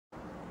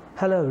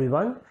Hello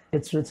everyone,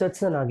 it's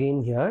Richardson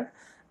again here,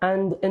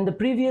 and in the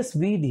previous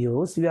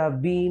videos we have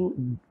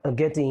been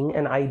getting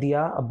an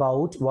idea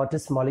about what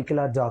is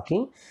molecular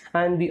docking,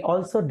 and we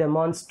also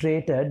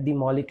demonstrated the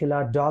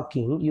molecular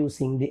docking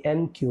using the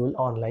MQL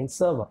online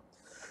server.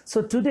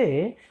 So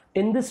today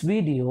in this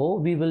video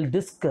we will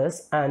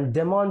discuss and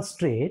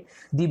demonstrate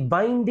the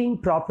binding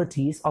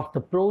properties of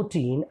the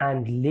protein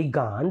and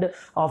ligand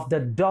of the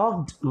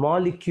docked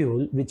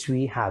molecule which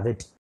we have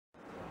it.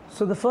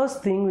 So the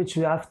first thing which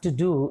you have to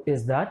do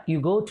is that you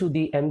go to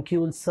the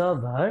MQL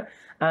server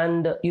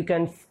and you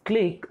can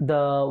click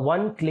the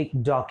one-click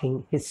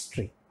docking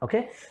history.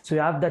 Okay, so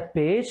you have that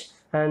page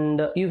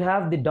and you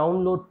have the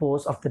download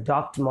post of the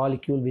docked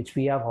molecule which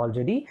we have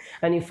already,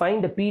 and you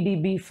find the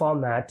PDB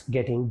format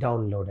getting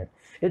downloaded.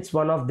 It's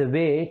one of the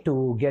way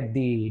to get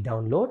the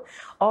download,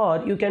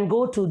 or you can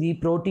go to the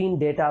protein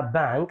data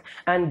bank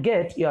and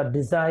get your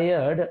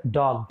desired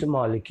docked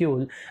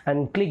molecule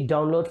and click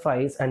download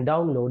files and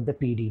download the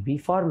PDB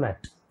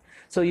format.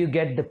 So you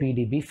get the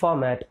PDB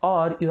format,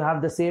 or you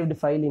have the saved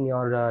file in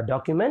your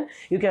document,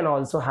 you can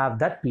also have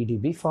that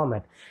PDB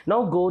format.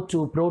 Now go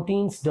to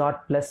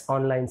proteins.plus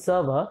online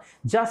server,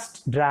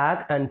 just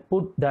drag and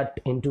put that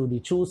into the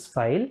choose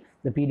file,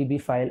 the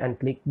PDB file, and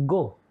click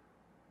go.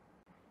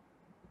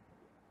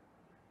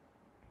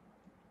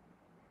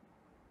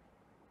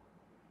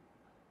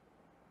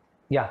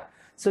 Yeah,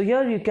 so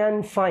here you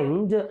can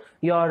find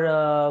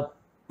your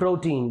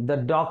protein, the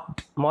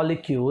docked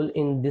molecule,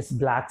 in this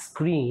black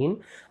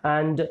screen,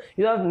 and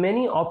you have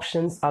many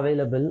options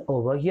available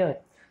over here.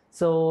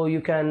 So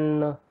you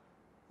can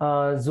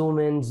zoom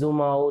in,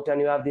 zoom out, and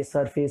you have the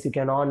surface, you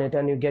can on it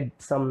and you get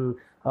some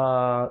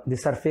the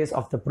surface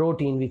of the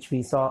protein which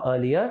we saw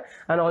earlier,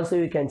 and also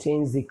you can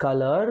change the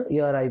color.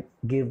 Here I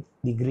give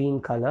the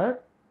green color,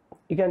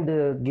 you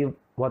can give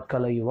what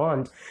color you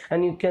want,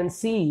 and you can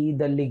see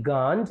the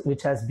ligand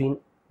which has been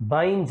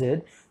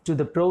binded to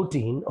the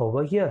protein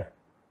over here.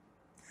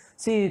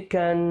 So you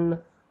can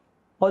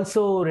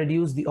also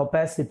reduce the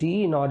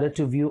opacity in order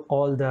to view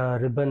all the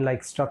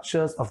ribbon-like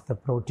structures of the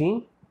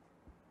protein.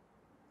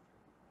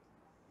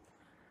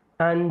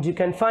 And you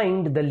can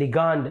find the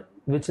ligand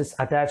which is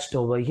attached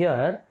over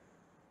here,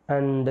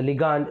 and the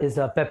ligand is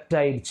a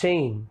peptide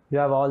chain. You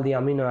have all the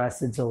amino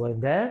acids over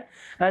there,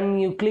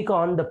 and you click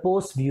on the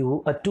post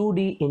view, a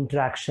 2D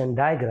interaction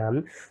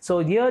diagram. So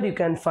here you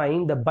can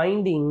find the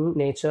binding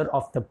nature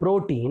of the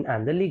protein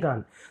and the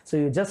ligand. So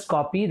you just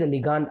copy the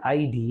ligand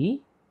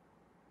ID.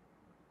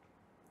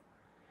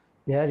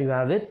 Here you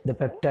have it, the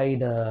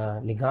peptide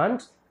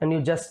ligand, and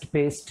you just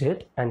paste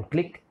it and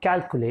click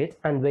calculate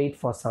and wait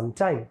for some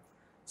time.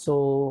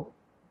 So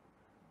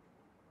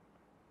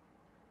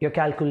your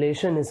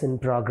calculation is in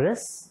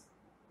progress.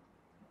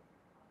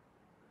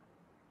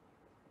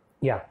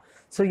 Yeah,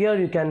 so here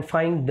you can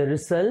find the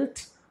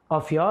result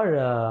of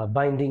your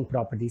binding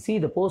property. See,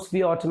 the post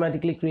view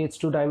automatically creates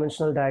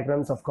two-dimensional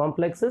diagrams of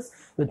complexes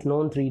with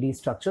known 3D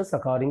structures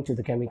according to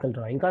the chemical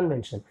drawing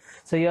convention.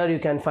 So here you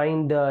can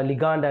find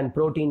ligand and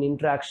protein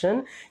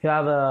interaction. You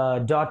have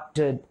a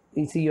dotted,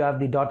 you see you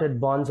have the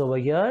dotted bonds over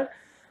here,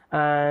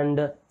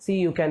 and see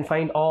you can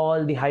find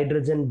all the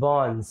hydrogen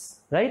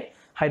bonds, right?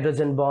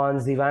 Hydrogen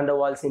bonds, the van der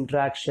Waals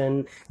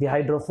interaction, the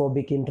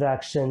hydrophobic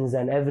interactions,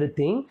 and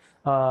everything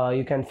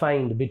you can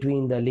find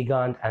between the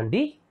ligand and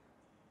the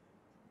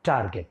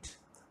target.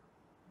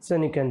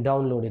 So you can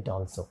download it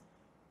also.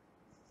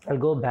 I'll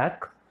go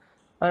back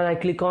and I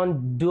click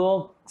on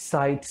dock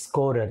site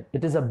scorer.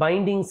 It is a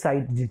binding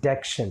site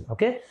detection.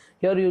 Okay,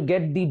 here you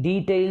get the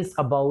details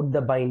about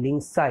the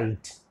binding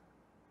site.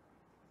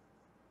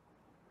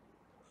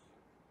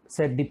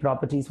 Set the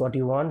properties what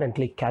you want and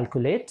click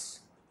calculate,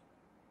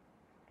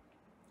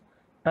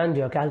 and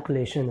your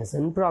calculation is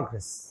in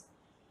progress.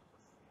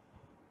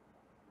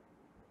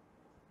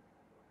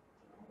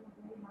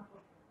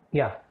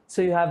 Yeah,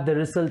 so you have the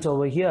result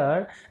over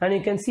here, and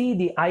you can see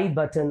the I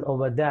button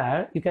over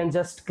there. You can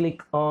just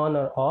click on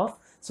or off.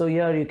 So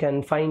here you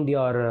can find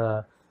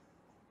your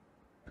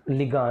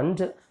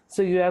ligand.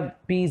 So you have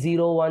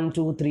P0, 1,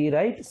 2, 3,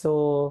 right?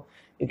 So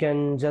you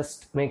can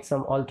just make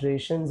some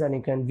alterations and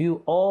you can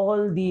view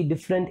all the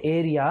different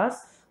areas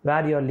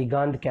where your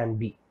ligand can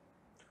be.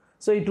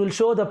 So it will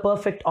show the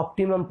perfect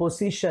optimum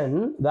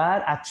position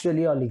where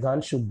actually your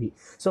ligand should be.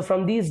 So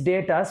from these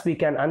data we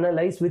can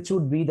analyze which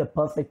would be the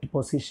perfect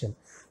position.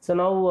 So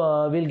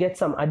now we'll get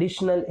some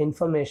additional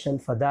information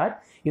for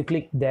that. You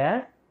click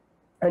there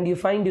and you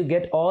find you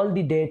get all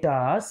the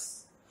data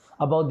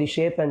about the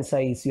shape and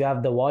size. You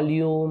have the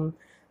volume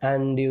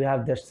and you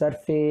have the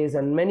surface,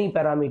 and many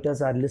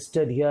parameters are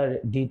listed here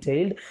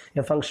detailed.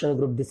 Your functional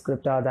group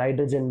descriptor, the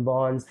hydrogen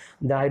bonds,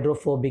 the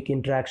hydrophobic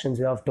interactions,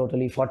 you have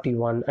totally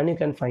 41, and you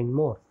can find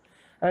more.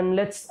 And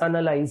let's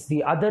analyze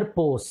the other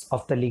pose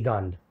of the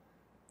ligand.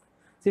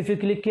 So if you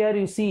click here,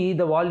 you see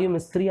the volume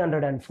is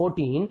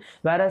 314,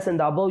 whereas in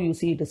the above you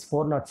see it is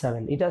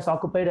 407. It has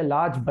occupied a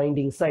large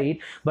binding site,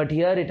 but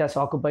here it has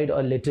occupied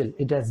a little,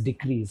 it has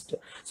decreased.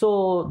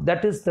 So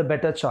that is the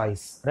better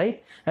choice,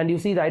 right? And you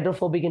see the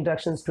hydrophobic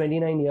interactions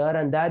 29 here,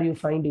 and there you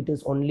find it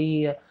is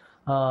only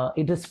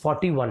it is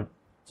 41,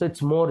 so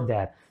it's more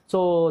there.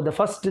 So the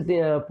first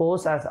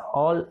pose has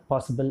all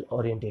possible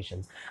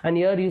orientations, and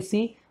here you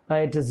see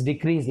it is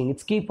decreasing.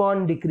 It's keep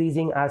on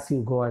decreasing as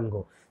you go and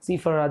go. See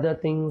for other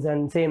things,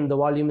 and same, the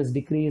volume is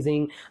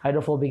decreasing,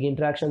 hydrophobic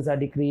interactions are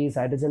decreased,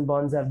 hydrogen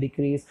bonds have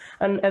decreased,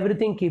 and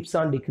everything keeps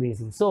on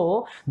decreasing.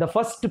 So the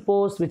first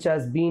pose which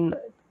has been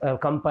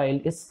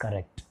compiled is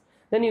correct.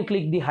 Then you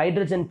click the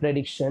hydrogen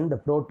prediction, the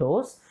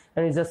PROTOS,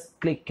 and you just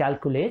click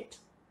calculate.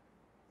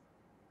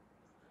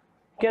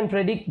 You can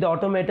predict the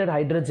automated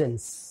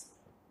hydrogens,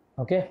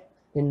 okay,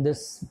 in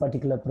this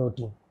particular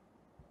protein,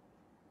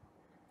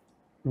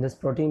 in this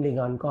protein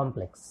ligand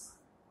complex.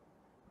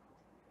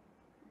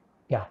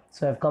 Yeah,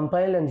 so I've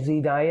compiled, and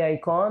see the eye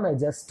icon, I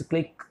just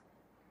click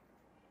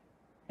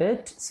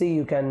it. See,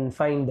 you can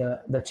find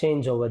the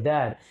change over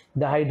there.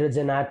 The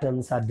hydrogen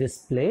atoms are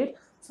displayed.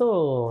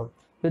 So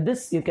with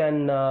this you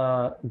can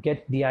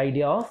get the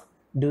idea of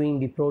doing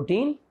the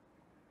protein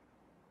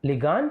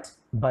ligand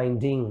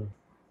binding.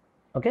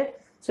 Okay,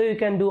 so you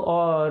can do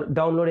or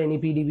download any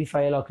PDB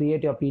file or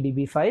create your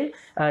PDB file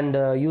and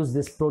use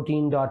this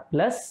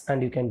protein.plus,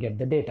 and you can get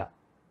the data.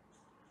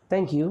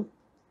 Thank you.